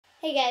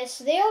Hey guys,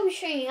 today I'll be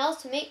showing you how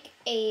to make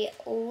a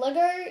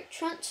Lego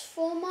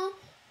transformer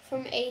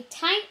from a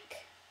tank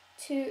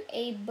to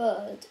a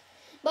bird.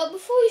 But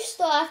before we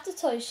start, I have to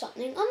tell you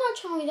something. On our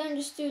channel we don't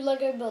just do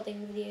Lego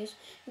building videos.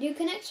 We do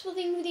Connect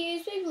building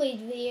videos,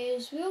 beyblade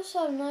videos. We also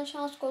have another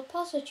channel called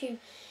Parsatube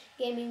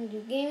Gaming. We do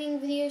gaming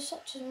videos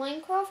such as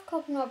Minecraft,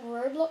 Copy Marble,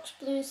 Roblox,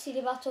 Bloons,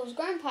 CD Battles,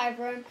 Grand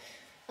Pyro,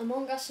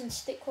 Among Us and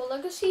Stick War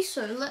Legacy.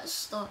 So let's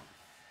start.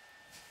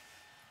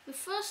 The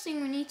first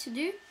thing we need to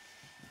do,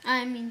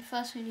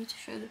 first we need to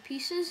show the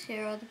pieces.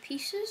 Here are the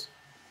pieces.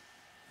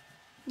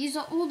 These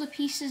are all the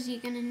pieces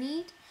you're going to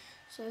need.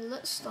 So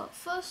let's start.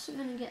 First we're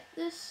going to get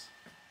this.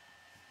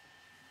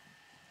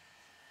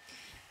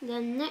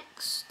 Then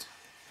next,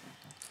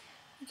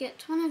 we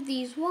get one of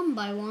these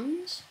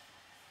 1x1s.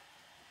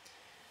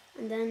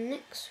 And then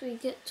next we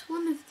get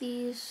one of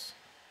these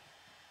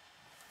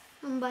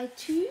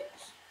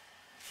 1x2s.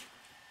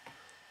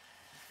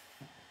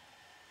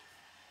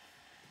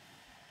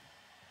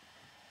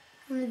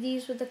 One of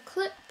these with a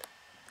clip.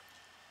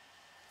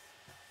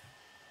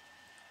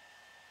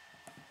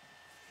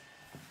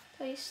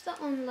 Place that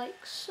on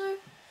like so.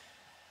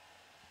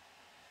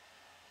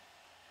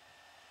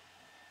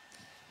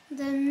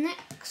 Then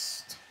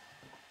next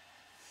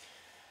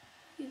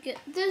you get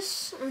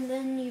this, and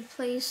then you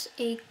place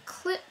a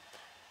clip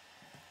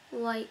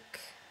like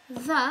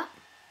that,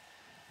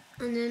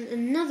 and then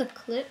another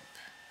clip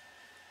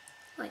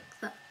like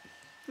that.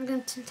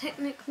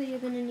 Technically you're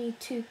going to need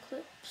two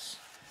clips.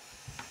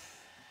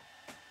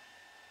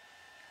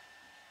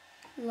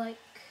 Like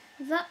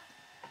that.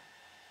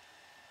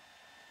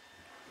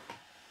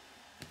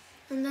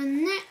 And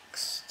then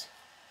next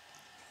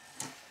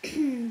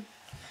I'm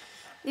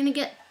going to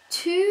get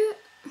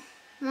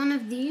one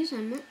of these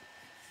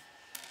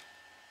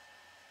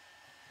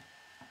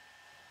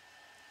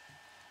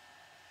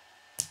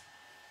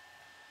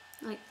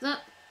like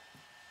that.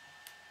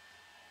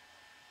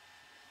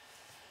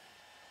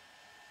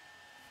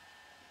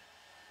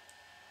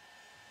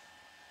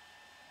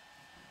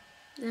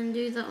 Then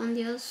do that on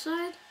the other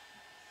side.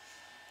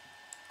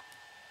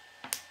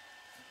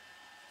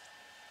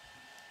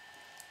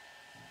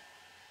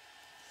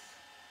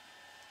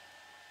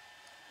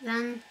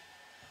 Then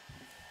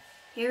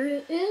here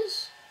it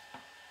is.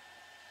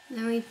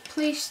 Then we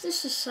place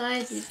this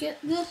aside, we get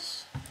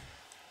this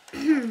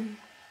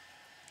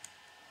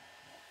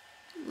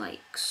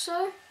like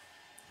so.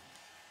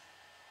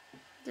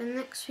 Then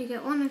next we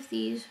get one of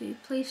these, we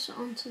place it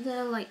onto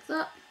there like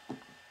that,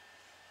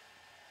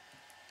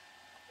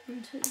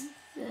 onto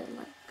there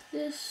like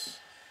this,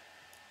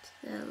 to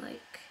there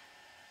like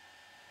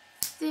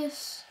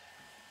this,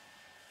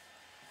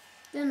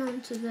 then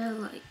onto there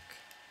like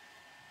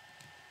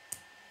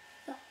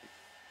that.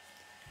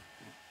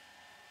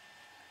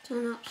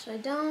 Turn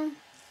upside down,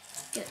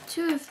 get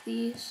two of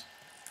these,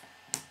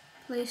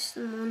 place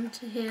them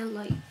onto here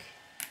like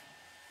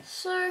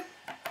so,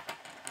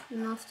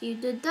 and after you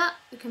did that,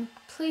 you can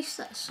place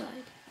that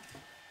aside.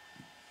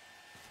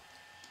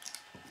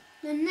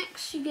 Then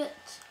next you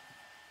get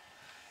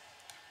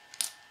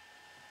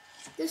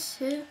this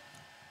here,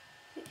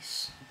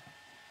 place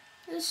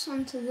this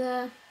onto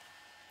there,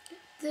 get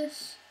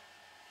this,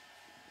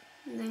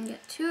 and then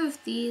get two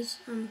of these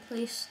and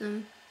place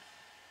them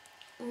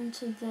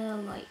onto there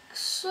like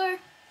so,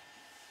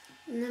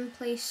 and then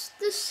place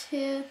this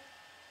here,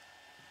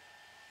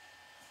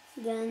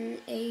 then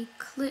a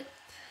clip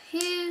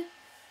here,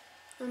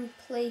 and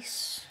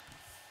place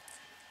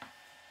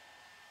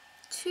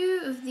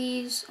two of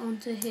these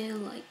onto here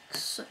like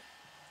so.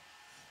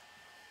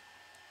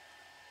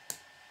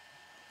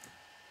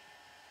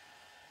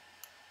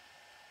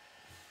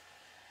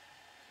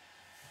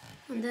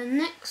 And then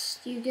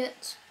next you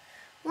get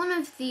one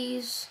of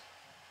these,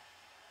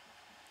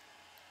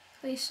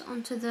 place it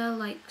onto there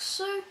like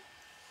so.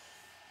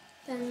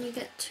 Then you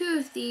get two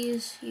of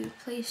these, you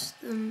place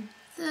them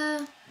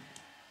there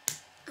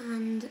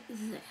and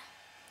there.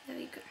 There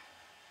we go.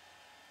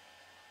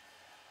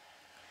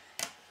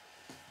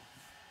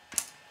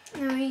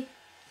 Then we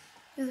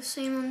do the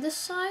same on this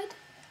side.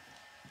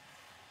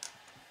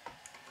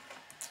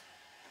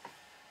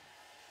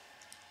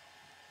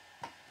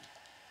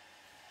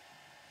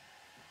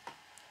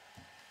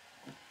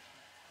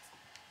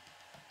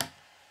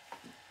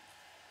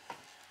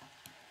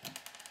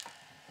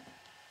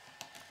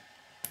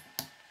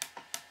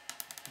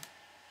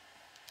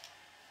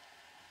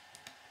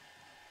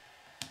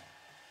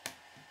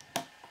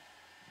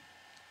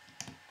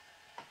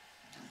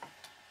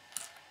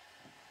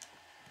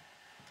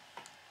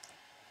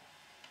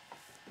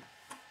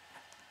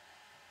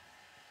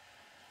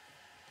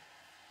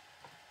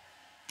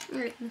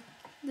 Right,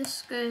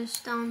 this goes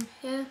down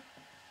here.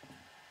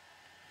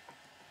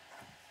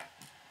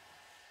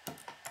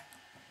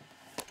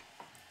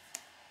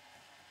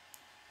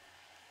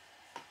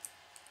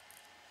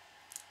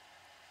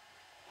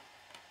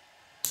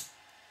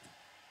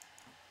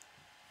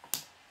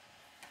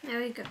 There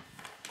we go.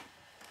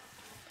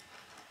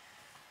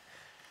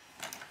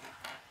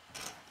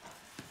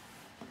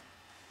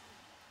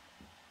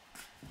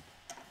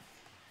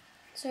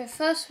 So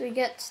first we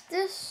get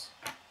this,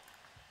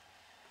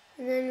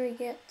 and then we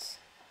get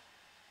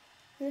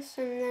this,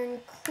 and then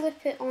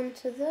clip it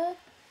onto there.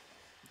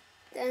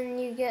 Then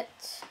you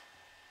get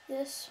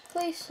this,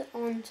 place it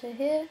onto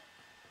here,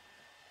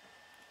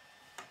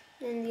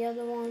 and the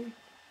other one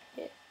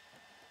here.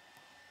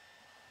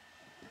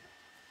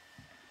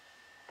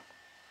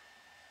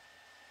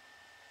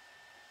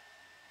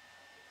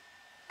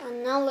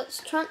 And now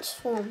let's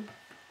transform.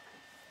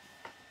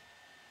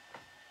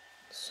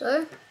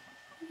 So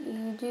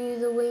you do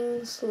the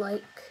wings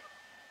like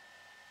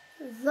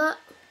that.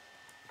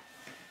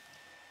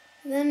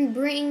 Then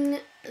bring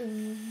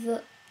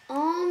the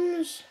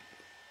arms,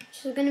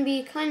 which is going to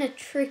be kind of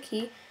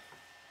tricky,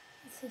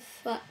 the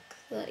fact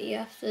that you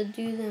have to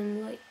do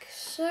them like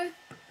so.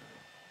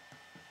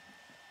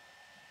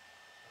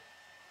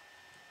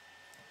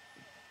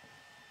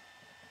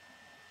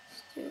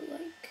 Let's do it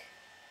like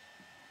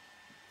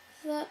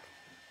that.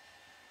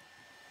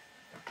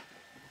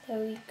 There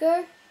we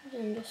go.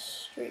 Then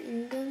just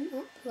straighten them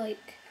up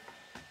like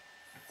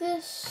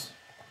this.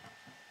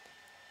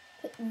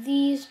 Put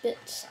these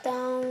bits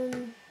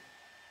down.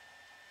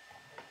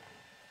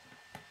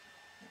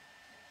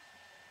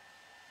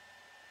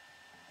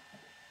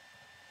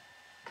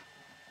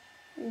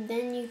 And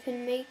then you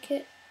can make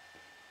it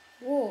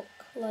walk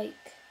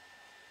like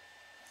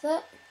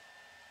that.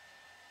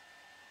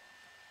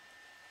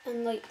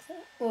 And like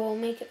that. Or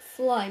make it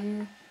fly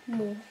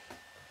more.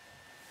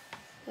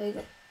 There you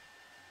go.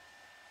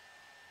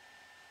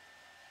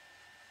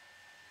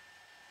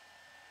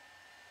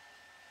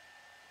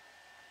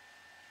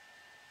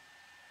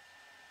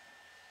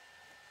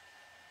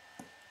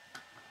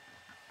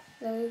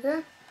 There we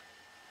go.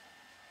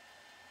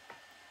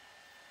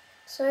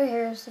 So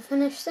here's the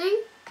finished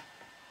thing.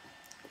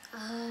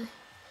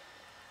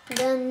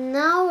 Then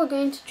now we're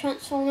going to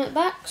transform it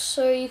back.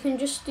 So you can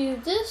just do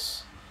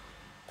this.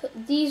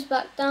 Put these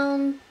back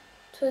down.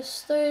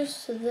 Twist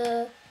those to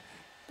the.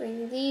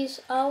 Bring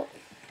these out.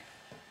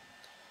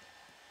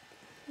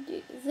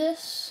 Do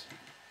this.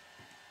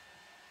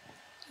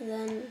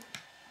 Then.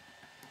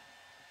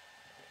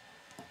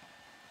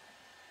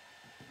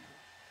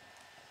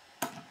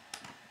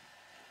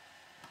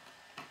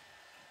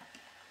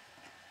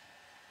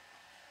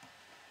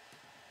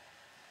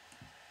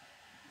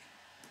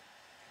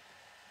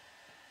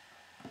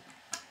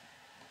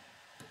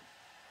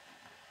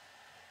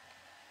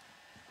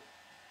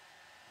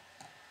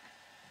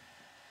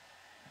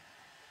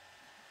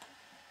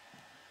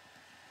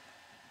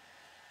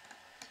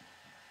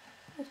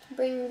 Let's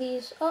bring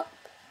these up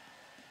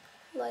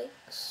like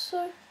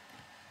so.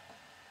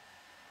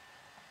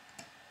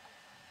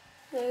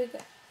 There we go.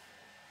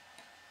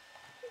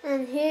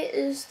 And here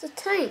is the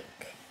tank.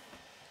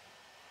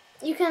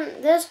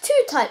 There's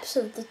two types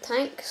of the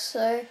tank,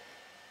 so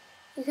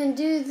you can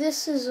do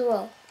this as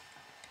well.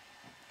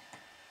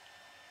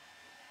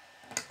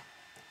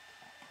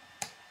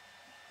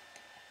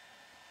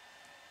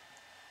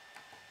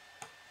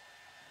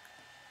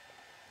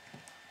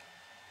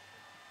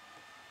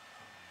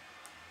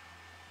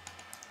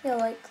 Yeah,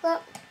 like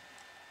that.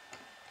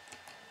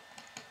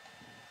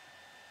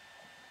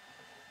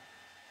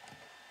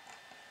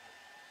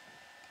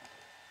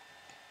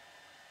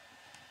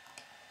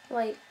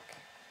 Like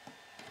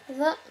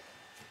that.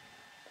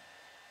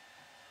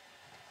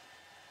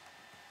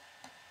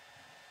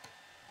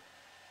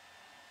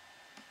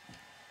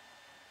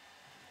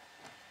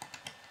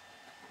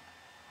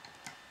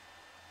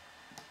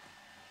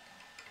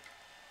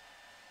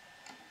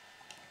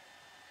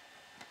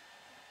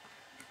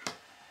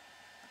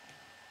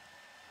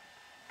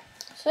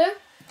 So,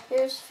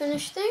 here's the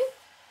finished thing.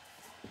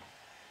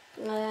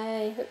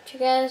 I hope you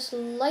guys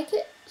like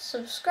it.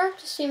 Subscribe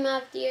to see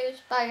my videos.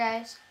 Bye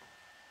guys.